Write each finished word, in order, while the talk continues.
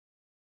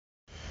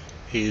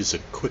Here's a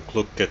quick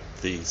look at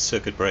the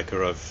circuit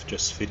breaker I've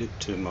just fitted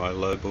to my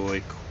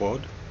Lowboy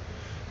quad.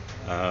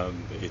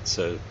 It's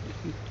a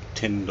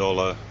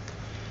 $10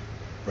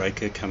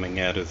 breaker coming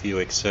out of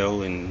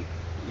UXL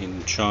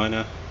in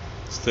China.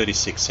 It's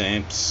 36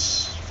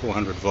 amps,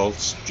 400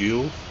 volts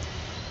dual.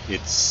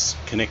 It's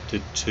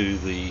connected to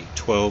the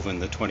 12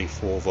 and the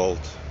 24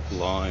 volt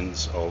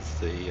lines of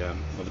the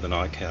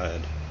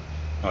NiCad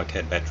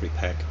battery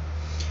pack.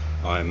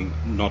 I'm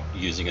not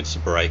using it as a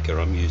breaker,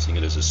 I'm using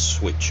it as a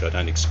switch. I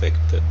don't expect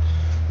that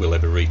we'll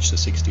ever reach the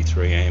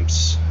 63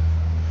 amps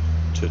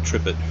to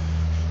trip it.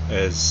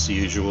 As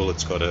usual,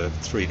 it's got a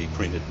 3D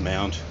printed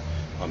mount.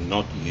 I'm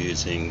not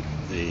using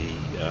the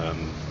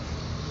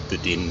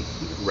DIN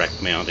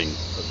rack mounting.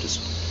 I've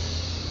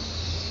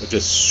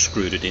just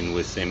screwed it in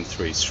with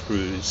M3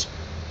 screws,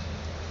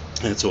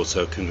 and it's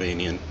also a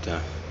convenient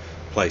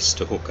place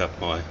to hook up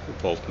my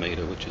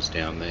voltmeter, which is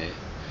down there.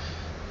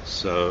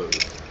 So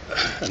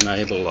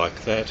enable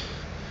like that,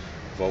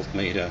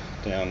 voltmeter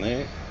down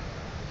there,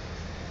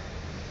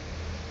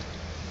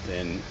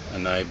 then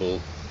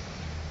enable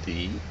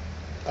the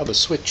other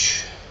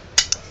switch.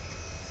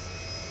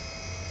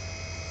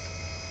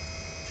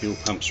 Fuel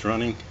pump's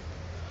running.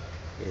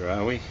 Where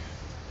are we?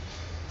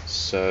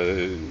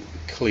 So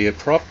clear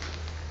prop,